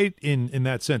right in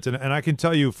that sense, and I can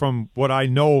tell you from what I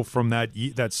know from that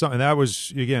song, and that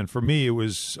was, again, for me, I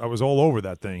was all over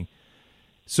that thing.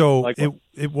 So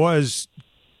it was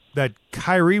that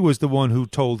Kyrie was the one who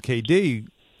told KD,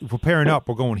 if we're pairing up,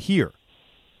 we're going here,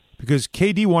 because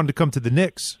KD wanted to come to the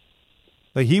Knicks,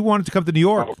 he wanted to come to New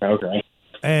York. Okay.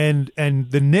 And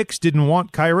the Knicks didn't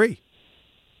want Kyrie.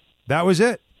 That was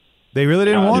it. They really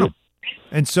didn't want him.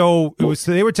 And so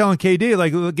they were telling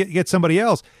KD, get somebody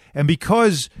else. And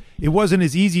because it wasn't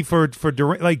as easy for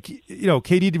Durant,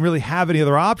 KD didn't really have any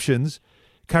other options,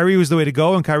 Kyrie was the way to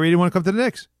go, and Kyrie didn't want to come to the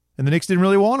Knicks. And the Knicks didn't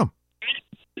really want him.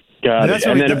 That's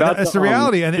the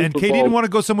reality. And KD didn't want to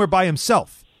go somewhere by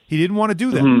himself. He didn't want to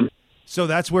do that. Mm-hmm. So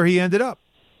that's where he ended up.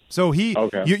 So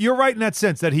you're right in that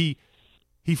sense that he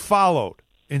followed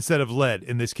instead of led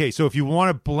in this case. So if you want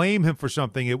to blame him for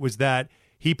something, it was that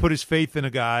he put his faith in a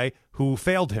guy who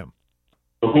failed him.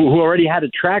 Who already had a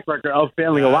track record of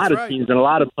failing a lot of teams and a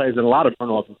lot of players and a lot of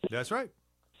front offices. That's right.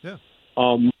 Yeah.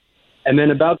 And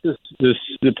then about the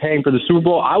paying for the Super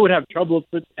Bowl, I would have trouble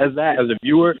with as a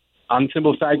viewer on the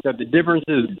simple fact that the difference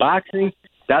is boxing,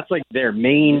 that's like their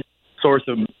main source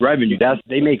of revenue.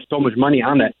 They make so much money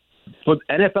on that. But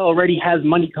NFL already has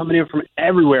money coming in from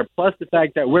everywhere, plus the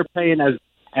fact that we're paying as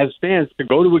fans to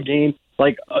go to a game,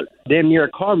 damn near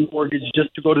a car mortgage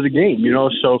just to go to the game,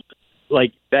 So, the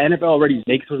NFL already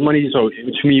makes those money, so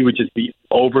to me, it would just be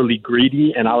overly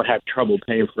greedy, and I would have trouble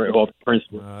paying for it off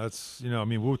principle. That's,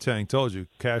 Wu-Tang told you,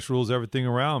 cash rules everything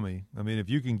around me. I mean, if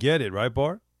you can get it, right,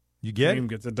 Bart? You get it.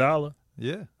 Gets $1.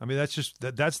 Yeah. I mean,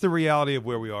 that's the reality of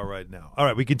where we are right now. All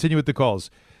right, we continue with the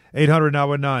calls.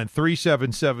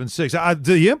 800-919-3776.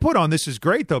 The input on this is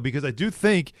great, though, because I do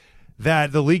think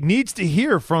that the league needs to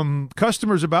hear from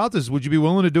customers about this. Would you be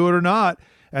willing to do it or not?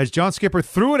 As John Skipper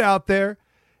threw it out there,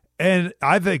 and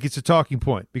I think it's a talking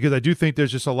point because I do think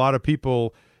there's just a lot of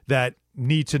people that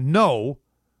need to know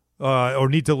or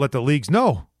need to let the leagues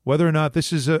know whether or not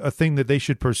this is a thing that they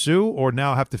should pursue or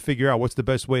now have to figure out what's the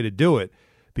best way to do it.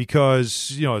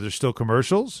 Because, there's still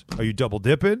commercials. Are you double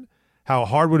dipping? How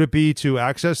hard would it be to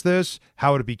access this?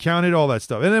 How would it be counted? All that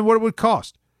stuff. And then what it would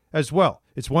cost as well.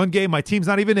 It's one game. My team's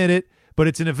not even in it, but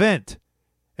it's an event.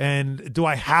 And do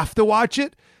I have to watch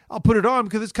it? I'll put it on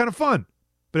because it's kind of fun.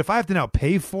 But if I have to now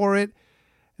pay for it,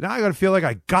 now I got to feel like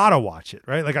I got to watch it,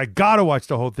 right? Like I got to watch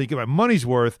the whole thing. Get my money's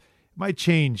worth. It might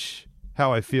change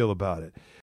how I feel about it.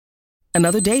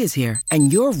 Another day is here,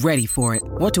 and you're ready for it.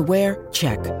 What to wear?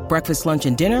 Check. Breakfast, lunch,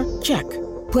 and dinner? Check.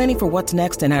 Planning for what's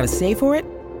next and how to save for it?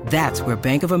 That's where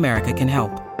Bank of America can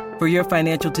help. For your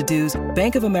financial to-dos,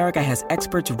 Bank of America has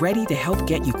experts ready to help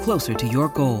get you closer to your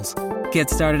goals. Get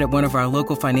started at one of our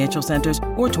local financial centers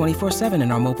or 24/7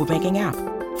 in our mobile banking app.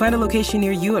 Find a location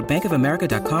near you at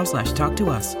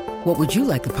bankofamerica.com/talktous. What would you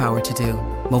like the power to do?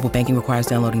 Mobile banking requires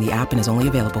downloading the app and is only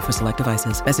available for select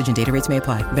devices. Message and data rates may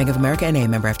apply. Bank of America NA,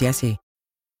 member FDIC.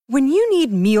 When you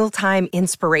need mealtime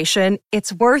inspiration,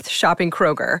 it's worth shopping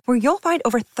Kroger, where you'll find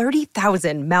over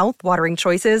 30,000 mouth-watering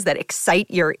choices that excite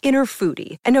your inner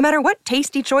foodie. And no matter what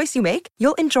tasty choice you make,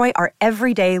 you'll enjoy our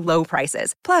everyday low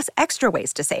prices, plus extra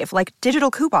ways to save, like digital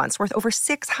coupons worth over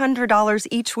 $600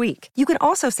 each week. You can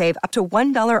also save up to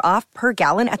 $1 off per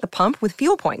gallon at the pump with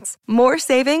fuel points. More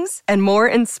savings and more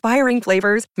inspiring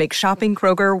flavors make shopping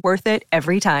Kroger worth it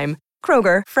every time.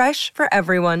 Kroger, fresh for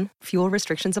everyone. Fuel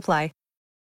restrictions apply.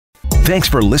 Thanks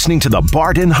for listening to the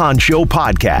Bart and Hahn Show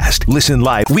podcast. Listen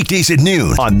live weekdays at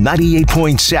noon on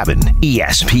 98.7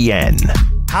 ESPN.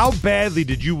 How badly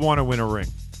did you want to win a ring?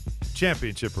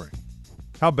 Championship ring.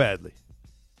 How badly?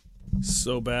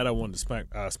 So bad I wanted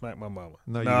to smack my mama.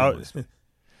 No.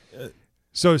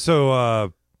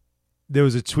 So there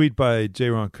was a tweet by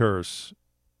J-Ron Curse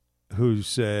who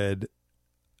said,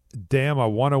 "Damn, I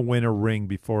want to win a ring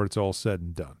before it's all said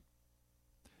and done."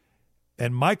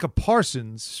 And Micah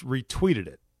Parsons retweeted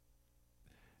it.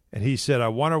 And he said, "I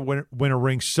want to win a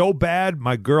ring so bad,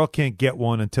 my girl can't get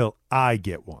one until I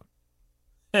get one."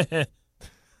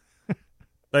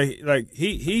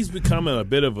 He's becoming a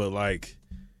bit of a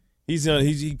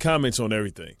he comments on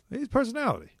everything. His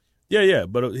personality. Yeah,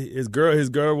 but his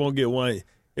girl won't get one.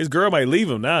 His girl might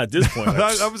leave him now at this point.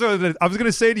 I was going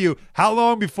to say to you, how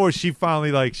long before she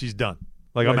finally she's done?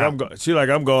 I'm going.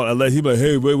 I'm going. Unless he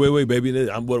hey, wait, baby.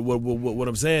 What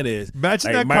I'm saying is,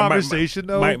 imagine that conversation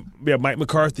though. Mike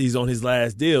McCarthy's on his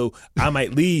last deal. I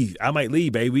might leave,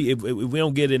 baby. If we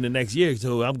don't get in the next year,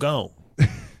 so I'm gone.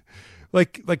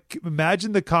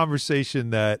 Imagine the conversation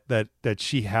that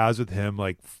she has with him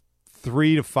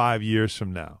 3 to 5 years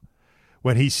from now,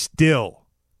 when he's still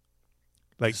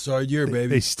sorry, baby.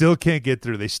 They still can't get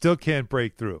through. They still can't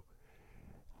break through,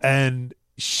 and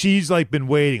she's been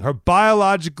waiting. Her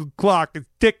biological clock is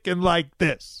ticking like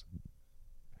this.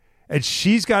 And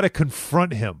she's got to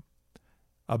confront him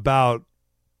about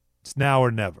it's now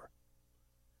or never.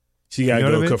 She got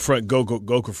to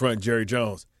go confront Jerry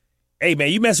Jones. Hey,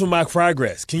 man, you messing with my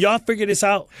progress. Can y'all figure this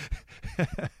out?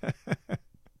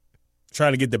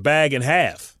 Trying to get the bag in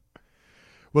half.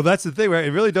 Well, that's the thing, right?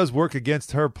 It really does work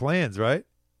against her plans, right?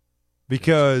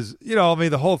 Because,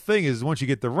 the whole thing is once you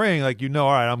get the ring,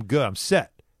 all right, I'm good. I'm set.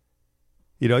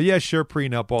 Sure,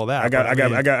 prenup, all that. I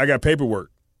got paperwork.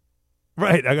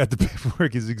 Right, I got the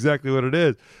paperwork is exactly what it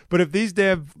is. But if these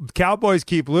damn Cowboys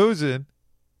keep losing,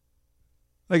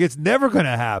 it's never going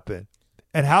to happen.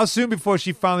 And how soon before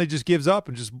she finally just gives up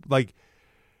and just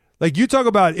you talk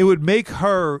about it would make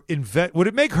her invest? Would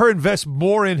it make her invest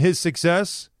more in his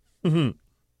success? Mm-hmm.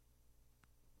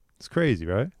 It's crazy,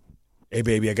 right? Hey,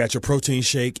 baby, I got your protein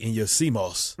shake and your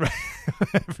CMOS. Right.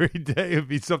 Every day it would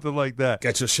be something like that.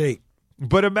 Got your shake.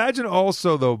 But imagine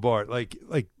also, though, Bart,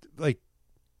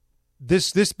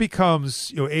 this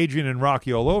becomes Adrian and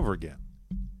Rocky all over again,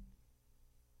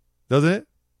 doesn't it?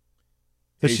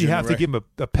 Does she have to give him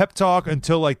a pep talk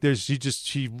until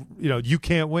you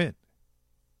can't win?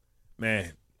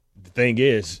 Man, the thing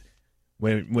is,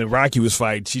 when Rocky was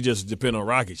fighting, she just depended on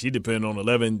Rocky. She depended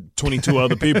on 22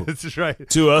 other people. That's right.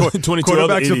 22 other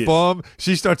Quarterback's idiots. a bum.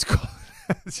 She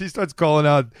starts calling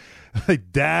out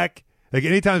Dak.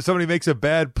 Anytime somebody makes a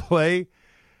bad play,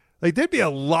 there'd be a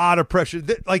lot of pressure.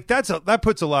 That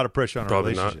puts a lot of pressure on a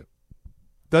relationship,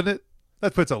 doesn't it?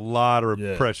 That puts a lot of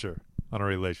pressure on a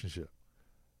relationship.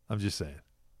 I'm just saying.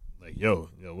 Yo,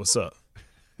 what's up?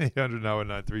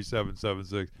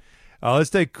 800-919-3776. Let's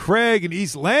take Craig in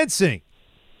East Lansing.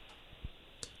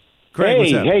 Craig,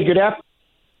 what's up? Hey, good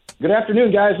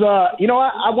afternoon, guys. I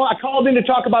called in to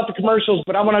talk about the commercials,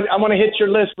 but I want to hit your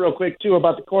list real quick too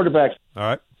about the quarterbacks. All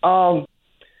right.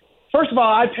 first of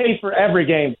all, I pay for every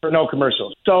game for no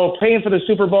commercials. So paying for the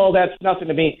Super Bowl, that's nothing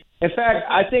to me. In fact,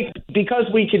 I think because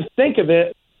we can think of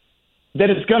it, that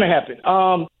it's going to happen.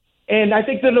 And I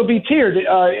think that it'll be tiered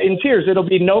in tiers. It'll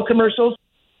be no commercials,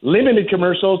 limited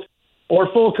commercials,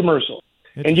 or full commercials.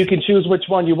 And you can choose which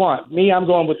one you want. Me, I'm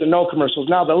going with the no commercials.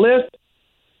 Now, the list,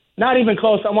 not even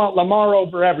close. I want Lamar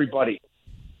over everybody.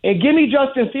 And give me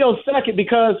Justin Fields second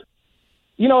because,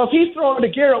 you know, if he's throwing to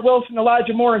Garrett Wilson,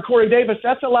 Elijah Moore, and Corey Davis,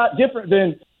 that's a lot different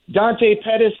than Dante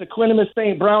Pettis, Equanimeous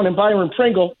St. Brown, and Byron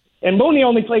Pringle. And Mooney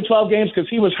only played 12 games because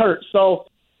he was hurt. So,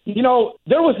 you know,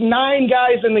 there was 9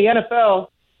 guys in the NFL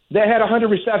that had 100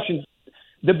 receptions.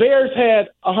 The Bears had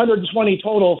 120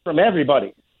 total from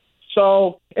everybody.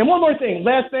 So, and one more thing,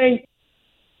 last thing,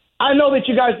 I know that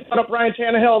you guys brought up Ryan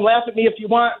Tannehill. Laugh at me if you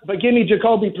want, but give me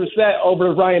Jacoby Brissett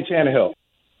over Ryan Tannehill.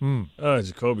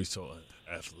 Jacoby's so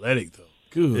athletic, though.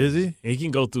 Good. Is he? He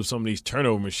can go through some of these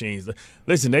turnover machines.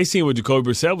 Listen, they seen what Jacoby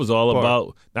Brissett was all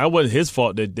about. Now, it wasn't his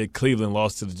fault that Cleveland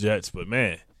lost to the Jets, but,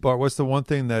 man. Bart, what's the one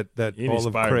thing that all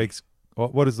of Craig's –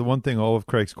 what is the one thing all of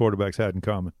Craig's quarterbacks had in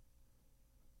common?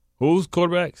 Whose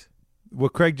quarterbacks? Well,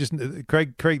 Craig,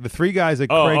 the 3 guys that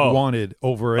Craig wanted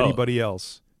over anybody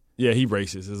else. Yeah, he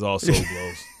racist. It's all soul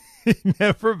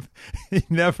blows. He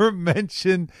never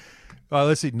mentioned.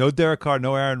 Let's see. No Derek Carr,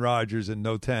 no Aaron Rodgers, and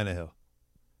no Tannehill.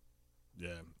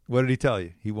 Yeah. What did he tell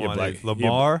you? He wanted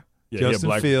Lamar,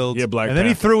 Justin Fields, Black and then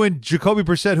he threw in Jacoby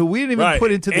Brissett, who we didn't even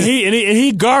put into the. And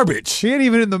he garbage. He ain't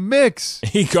even in the mix.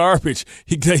 He garbage.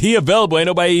 He available. Ain't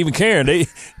nobody even caring. They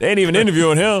ain't even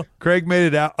interviewing him. Craig made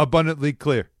it out abundantly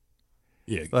clear.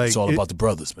 Yeah, it's all about the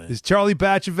brothers, man. Is Charlie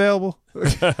Batch available?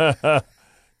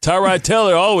 Tyrod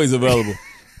Taylor always available.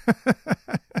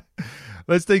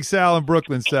 Let's take Sal in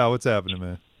Brooklyn. Sal, what's happening,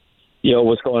 man? Yo,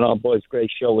 what's going on, boys? Great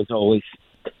show as always.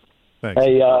 Thanks.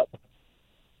 Hey,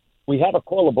 we had a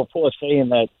caller before saying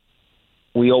that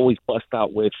we always bust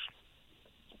out with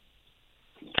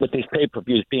these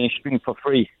pay-per-views being streamed for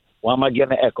free. Why am I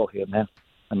getting an echo here, man?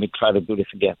 Let me try to do this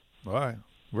again. All right.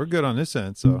 We're good on this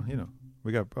end, so, you know.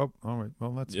 We got all right.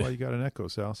 Well, that's why you got an echo,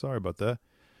 Sal. Sorry about that.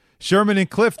 Sherman and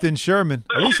Clifton. Sherman.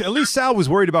 At least Sal was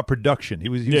worried about production. He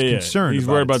was concerned. He's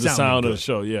worried about the sound of the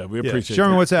show. Yeah, we appreciate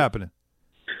Sherman, that. what's happening?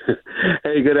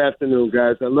 Hey, good afternoon,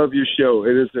 guys. I love your show.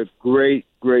 It is a great,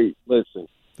 great listen.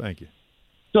 Thank you.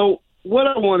 So what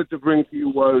I wanted to bring to you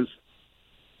was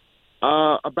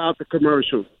about the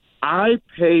commercials. I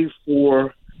paid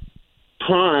for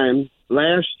Prime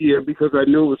last year because I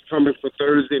knew it was coming for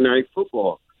Thursday Night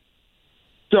Football.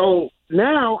 So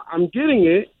now I'm getting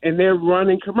it, and they're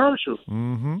running commercials.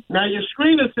 Mm-hmm. Now your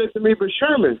screener said to me, but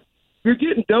Sherman, you're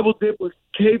getting double dip with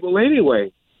cable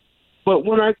anyway. But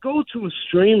when I go to a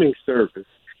streaming service,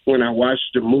 when I watch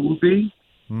the movie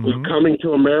with Coming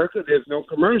to America, there's no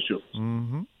commercials.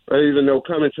 Mm-hmm. Even though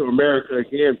Coming to America,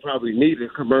 again, probably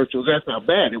needed commercials. That's how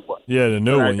bad it was. Yeah, the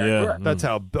new one, yeah. That's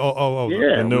how –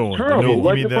 yeah, the new one.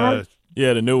 Terrible. You mean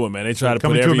yeah, the new one, man. They try to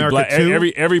put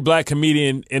every black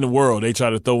comedian in the world, they try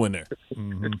to throw in there.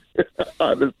 Mm-hmm.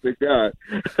 Honest to God.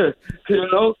 You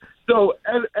know? So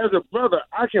as a brother,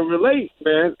 I can relate,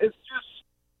 man. It's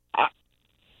just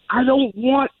I don't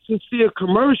want to see a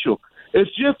commercial. It's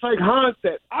just like Hans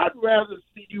said, I'd rather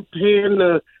see you pan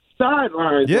the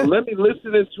sidelines. Yeah. Or let me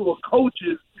listen into a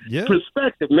coach's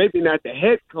perspective. Maybe not the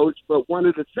head coach, but one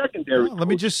of the secondary coaches. Let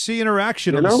me just see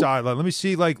interaction on the sideline. Let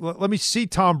me see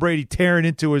Tom Brady tearing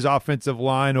into his offensive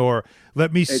line, or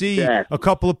let me see a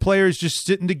couple of players just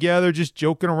sitting together, just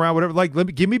joking around, whatever. Like,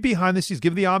 give me behind the scenes,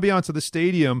 give me the ambiance of the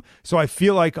stadium, so I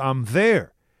feel like I'm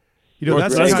there. You know,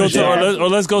 let's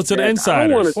go to the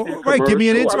insiders. Right, give me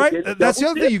an insight. Right? That's the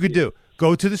other thing you could do.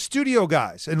 Go to the studio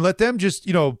guys and let them just,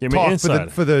 talk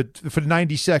for the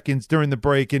 90 seconds during the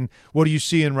break. And what are you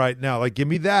seeing right now? Like, give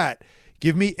me that.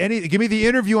 Give me the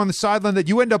interview on the sideline that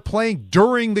you end up playing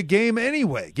during the game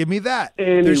anyway. Give me that.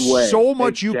 Anyway, there's so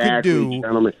much you can do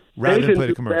rather than play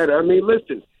the commercial. Better. I mean,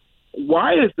 listen.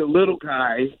 Why is the little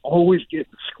guy always getting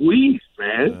squeezed,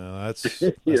 man? That's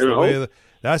the way of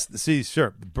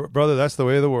brother. That's the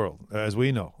way of the world, as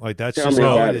we know. Like that's just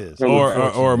how it is.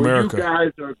 Or America. You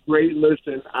guys are great.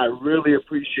 Listen, I really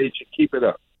appreciate you. Keep it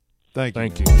up.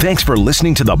 Thank you. Thanks for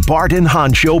listening to the Bart and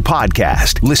Hahn Show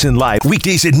podcast. Listen live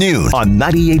weekdays at noon on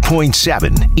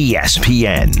 98.7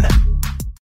 ESPN.